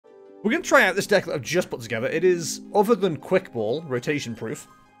We're going to try out this deck that I've just put together. It is, other than Quick Ball, rotation proof.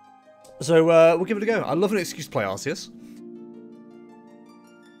 So we'll give it a go. I love an excuse to play Arceus.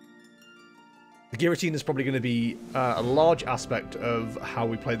 The Giratina is probably going to be a large aspect of how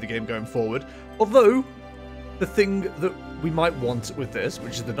we play the game going forward. Although, the thing that we might want with this,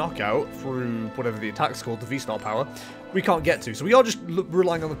 which is the knockout through whatever the attack's called, the V-Star power, we can't get to. So we are just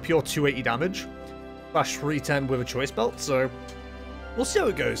relying on the pure 280 damage, slash 310 with a choice belt, so we'll see how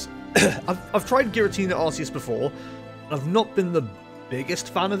it goes. I've tried Giratina Arceus before, and I've not been the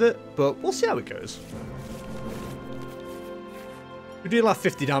biggest fan of it, but we'll see how it goes. We deal our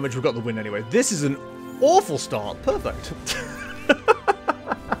 50 damage, we've got the win anyway. This is an awful start. Perfect.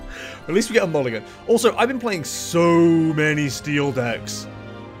 At least we get a mulligan. Also, I've been playing so many steel decks.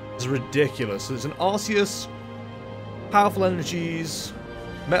 It's ridiculous. There's an Arceus, powerful energies,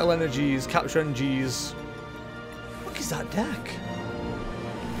 metal energies, capture energies. What is that deck?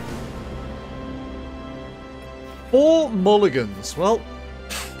 4 mulligans. Well,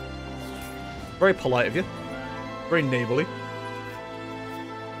 very polite of you. Very neighborly.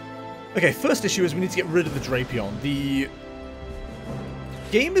 Okay, first issue is we need to get rid of the Drapion. The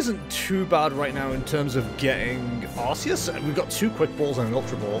game isn't too bad right now in terms of getting Arceus. We've got 2 Quick Balls and an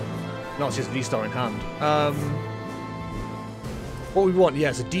Ultra Ball. And Arceus V-Star in hand. What we want, yeah,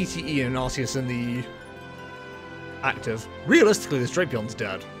 is a DTE and an Arceus in the active. Realistically, this Drapion's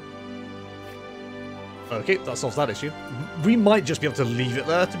dead. Okay, that solves that issue. We might just be able to leave it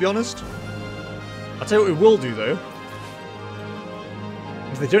there, to be honest. I'll tell you what we will do, though.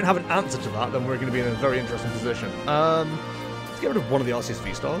 If they don't have an answer to that, then we're going to be in a very interesting position. Let's get rid of one of the Arceus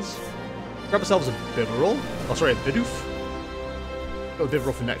V-Stars. Grab ourselves a Bibarel. Oh, sorry, a Bidoof. Got a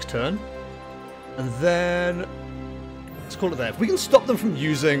Bibarel for next turn. And then let's call it there. If we can stop them from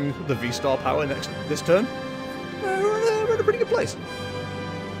using the V-Star power this turn, we're in a pretty good place.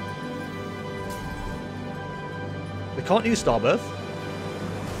 They can't use Starbirth.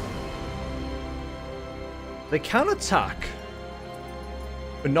 They can attack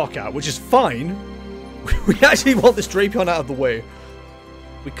for knockout, which is fine. We actually want this Drapion out of the way.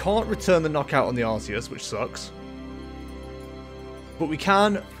 We can't return the knockout on the Arceus, which sucks. But we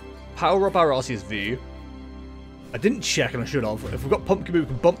can power up our Arceus V. I didn't check, and I should have. If we've got Pumpkaboo, we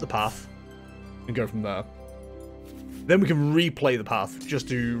can bump the path and go from there. Then we can replay the path just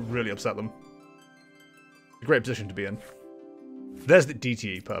to really upset them. A great position to be in. There's the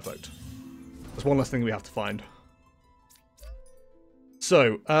DTE, perfect. That's one less thing we have to find.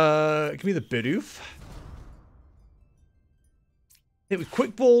 So, give me the Bidoof. I think we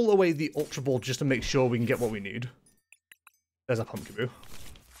Quick Ball away the Ultra Ball just to make sure we can get what we need. There's our Pumpkaboo.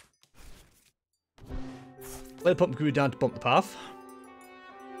 Lay the Pumpkaboo down to bump the path.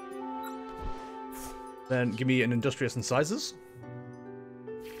 Then give me an Industrious Incisors.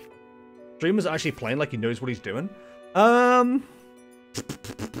 Dreamer's actually playing like he knows what he's doing.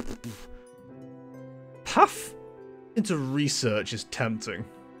 Path into Research is tempting.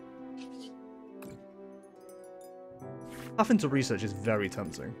 Path into Research is very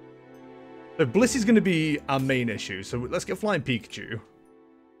tempting. So Blissey's going to be our main issue, so let's get Flying Pikachu.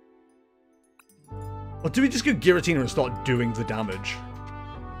 Or do we just go Giratina and start doing the damage?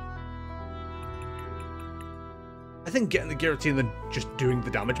 I think getting the Giratina and then just doing the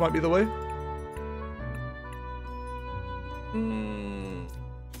damage might be the way.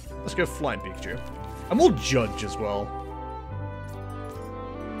 Let's go Flying Pikachu. And we'll Judge as well.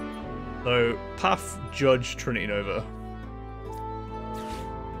 So, Path, Judge, Trinity Nova.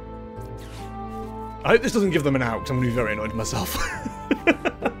 I hope this doesn't give them an out, because I'm going to be very annoyed with myself.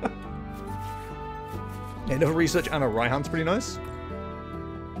 Yeah, another Research and a Raihan's pretty nice.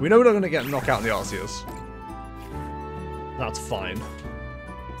 We know we're not going to get knockout in the Arceus. That's fine.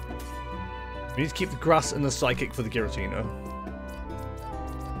 We need to keep the Grass and the Psychic for the Giratina.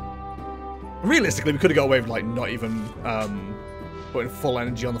 Realistically, we could have got away with, like, not even putting full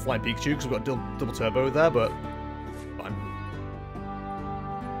energy on the Flying Pikachu, because we've got double turbo there, but fine.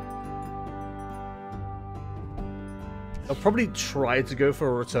 I'll probably try to go for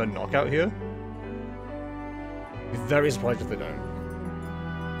a return knockout here. I'd be very surprised if they don't.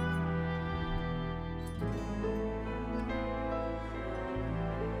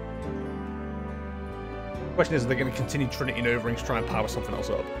 The question is, are they going to continue Trinity Nova to try and power something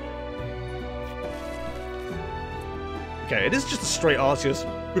else up? Okay, it is just a straight Arceus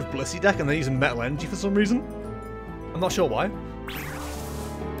with Blissey deck, and they're using Metal Energy for some reason. I'm not sure why.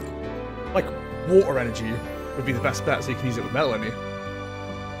 Like, Water Energy would be the best bet, so you can use it with Metal Energy.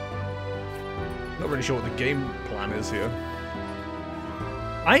 Not really sure what the game plan is here.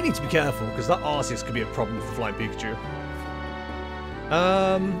 I need to be careful, because that Arceus could be a problem with the Flying Pikachu.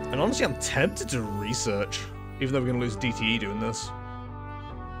 And honestly, I'm tempted to research, even though we're going to lose DTE doing this.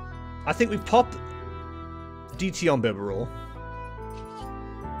 I think we pop DT on Bibarel.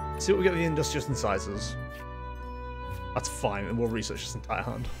 See what we get with the Industrious Incisors. That's fine, and we'll research this entire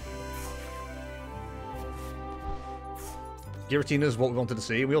hand. Giratina is what we wanted to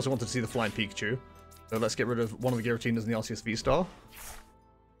see. We also wanted to see the Flying Pikachu. So let's get rid of one of the Giratinas in the Arceus V-Star.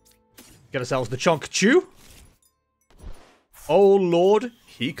 Get ourselves the Chonkachu. Oh lord,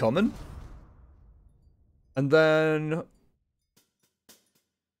 he coming. And then...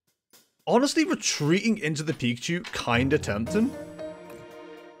 honestly, retreating into the Pikachu, kinda tempting.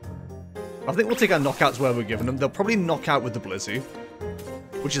 I think we'll take our knockouts where we're giving them. They'll probably knock out with the Blizzy,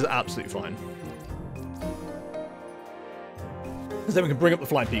 which is absolutely fine. Because then we can bring up the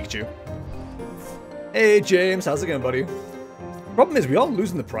Flying Pikachu. Hey James, how's it going, buddy? Problem is, we are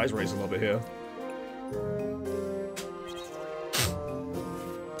losing the prize race a little bit here.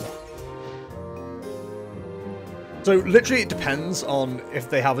 So, literally, it depends on if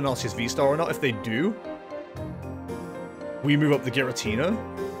they have an Arceus V-Star or not. If they do, we move up the Giratina.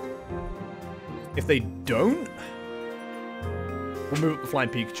 If they don't, we'll move up the Flying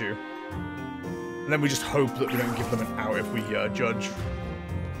Pikachu. And then we just hope that we don't give them an out if we judge.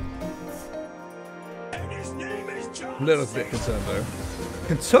 A little bit concerned, though.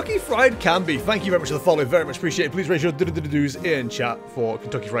 Kentucky Fried Canby, thank you very much for the follow. Very much appreciated. Please raise your do-do-do-dos in chat for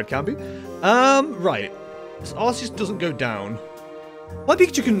Kentucky Fried Canby. Right. This Arceus doesn't go down. My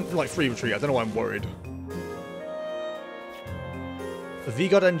Pikachu can, like, free retreat. I don't know why I'm worried. The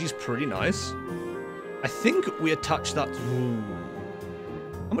V-Guard energy's pretty nice. I think we attach that... Ooh.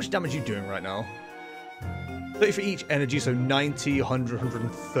 How much damage are you doing right now? 30 for each energy, so 90, 100,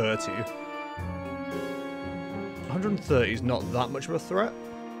 130. 130 is not that much of a threat.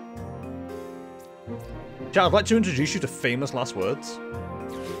 Chat, I'd like to introduce you to famous last words.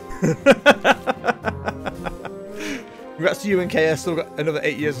 Congrats to you and KS, still got another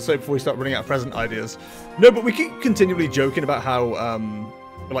 8 years or so before we start running out of present ideas. No, but we keep continually joking about how,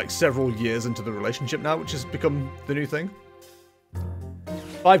 we're like several years into the relationship now, which has become the new thing.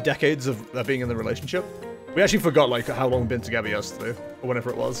 5 decades of being in the relationship. We actually forgot, like, how long we've been together yesterday, or whenever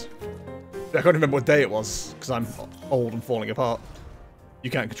it was. I can't remember what day it was, because I'm old and falling apart.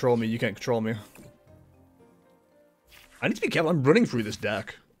 You can't control me, you can't control me. I need to be careful, I'm running through this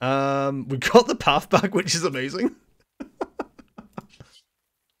deck. We got the path back, which is amazing.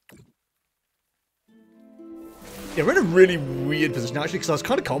 Yeah, we're in a really weird position, actually, because I was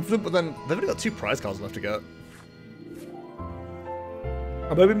kind of confident, but then they've only got 2 prize cards left to get.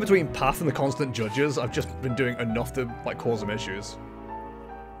 I'm hoping between Path and the constant judges, I've just been doing enough to, like, cause them issues.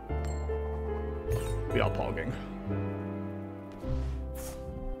 We are pogging.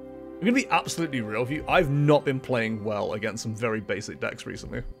 I'm gonna be absolutely real with you. I've not been playing well against some very basic decks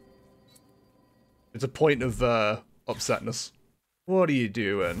recently. It's a point of upsetness. What are you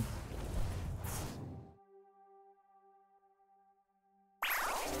doing?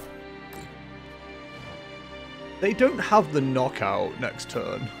 They don't have the knockout next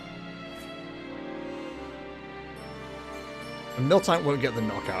turn. And Miltank won't get the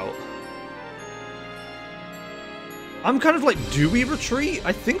knockout. I'm kind of like, do we retreat?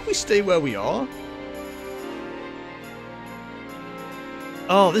 I think we stay where we are.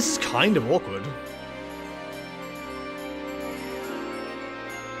 Oh, this is kind of awkward.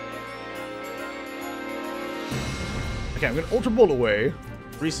 Okay, I'm going to Ultra Ball away,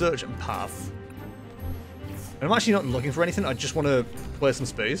 Research and Path. And I'm actually not looking for anything, I just want to play some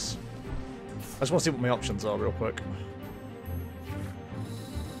space. I just want to see what my options are real quick.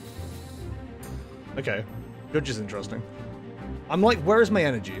 Okay. Judge is interesting. I'm like, where is my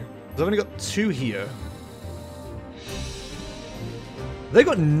energy? I've only got 2 here. They've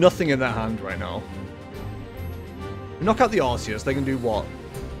got nothing in their hand right now. Knock out the Arceus, they can do what?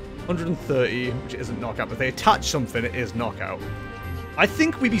 130, which isn't knockout, but if they attach something, it is knockout. I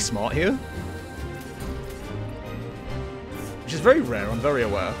think we'd be smart here. Which is very rare, I'm very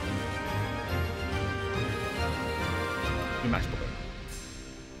aware. We max play.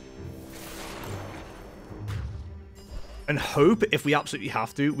 And hope, if we absolutely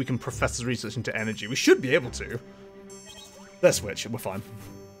have to, we can Professor's Research into energy. We should be able to. Let's switch, we're fine.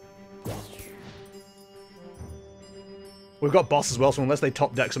 We've got boss as well, so unless they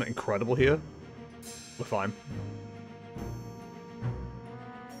top deck something incredible here, we're fine.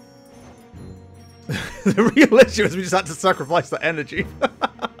 The real issue is we just had to sacrifice that energy.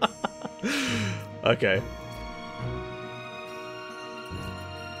 Okay.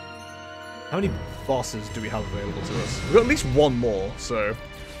 How many bosses do we have available to us? We've got at least 1 more, so...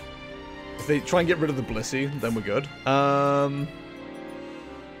 If they try and get rid of the Blissey, then we're good.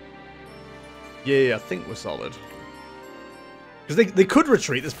 Yeah, I think we're solid. Because they could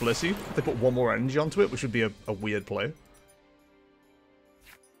retreat this Blissey if they put one more energy onto it, which would be a weird play.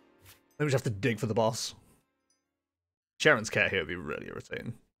 Then we just have to dig for the boss. Sharon's care here would be really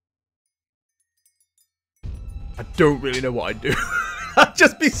irritating. I don't really know what I'd do. I'd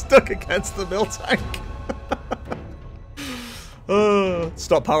just be stuck against the mill tank.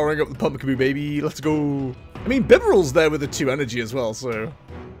 Stop powering up the Pumpkaboo, baby. Let's go. I mean, Bibberel's there with the 2 energy as well, so...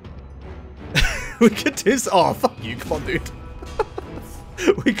 we could do... Oh, fuck you. Come on, dude.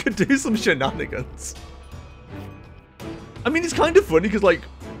 We could do some shenanigans. I mean, it's kind of funny because, like,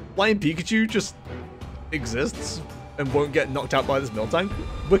 Flying Pikachu just exists and won't get knocked out by this mill tank.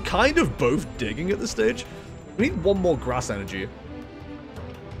 We're kind of both digging at this stage. We need one more grass energy.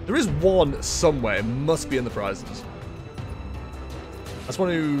 There is one somewhere. It must be in the prizes. I just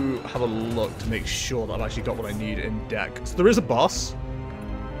want to have a look to make sure that I've actually got what I need in deck. So there is a boss.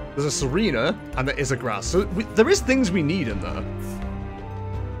 There's a Serena, and there is a grass. So there is things we need in there.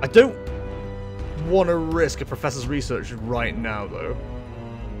 I don't want to risk a Professor's Research right now, though.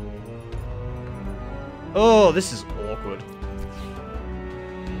 Oh, this is awkward.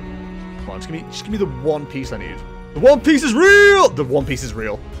 Come on, just give me the one piece I need. The one piece is real! The one piece is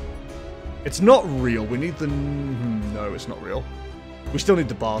real. It's not real. We need the... No, it's not real. We still need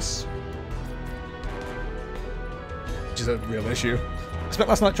the boss. Which is a real issue. I spent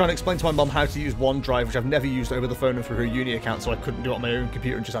last night trying to explain to my mom how to use OneDrive, which I've never used over the phone and through her uni account, so I couldn't do it on my own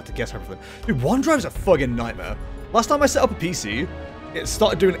computer and just had to guess everything. Dude, OneDrive's a fucking nightmare. Last time I set up a PC, it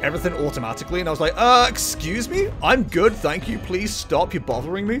started doing everything automatically, and I was like, excuse me? I'm good, thank you, please stop, you're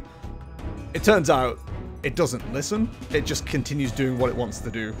bothering me. It turns out, it doesn't listen, it just continues doing what it wants to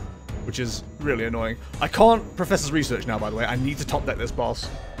do, which is really annoying. I can't Professor's Research now, by the way, I need to top deck this boss.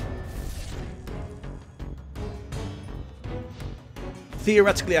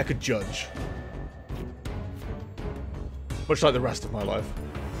 Theoretically, I could judge. Much like the rest of my life.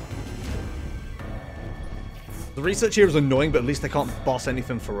 The research here is annoying, but at least they can't boss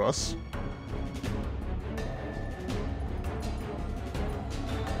anything for us.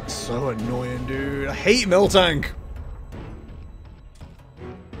 So annoying, dude. I hate Miltank!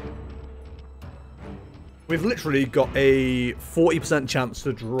 We've literally got a 40% chance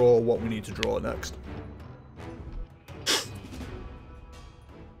to draw what we need to draw next.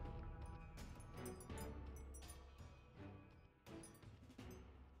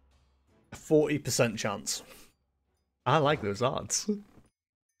 40% chance. I like those odds.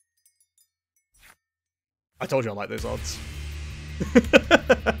 I told you I like those odds.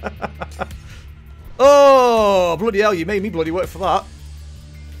 Oh, bloody hell, you made me bloody work for that.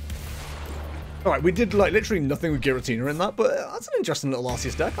 Alright, we did like literally nothing with Giratina in that, but that's an interesting little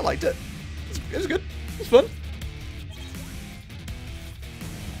Arceus deck. I liked it. It was good. It was fun.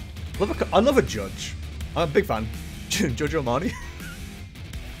 I love a judge. I'm a big fan. Jojo Armani.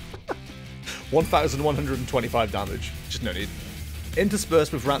 1,125 damage. Just no need.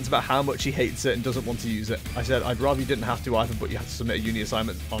 Interspersed with rants about how much he hates it and doesn't want to use it. I said, I'd rather you didn't have to either, but you have to submit a uni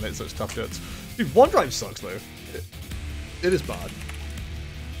assignment on it, so it's tough guts. Dude, OneDrive sucks, though. It is bad.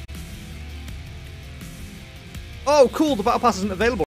 Oh, cool, the Battle Pass isn't available.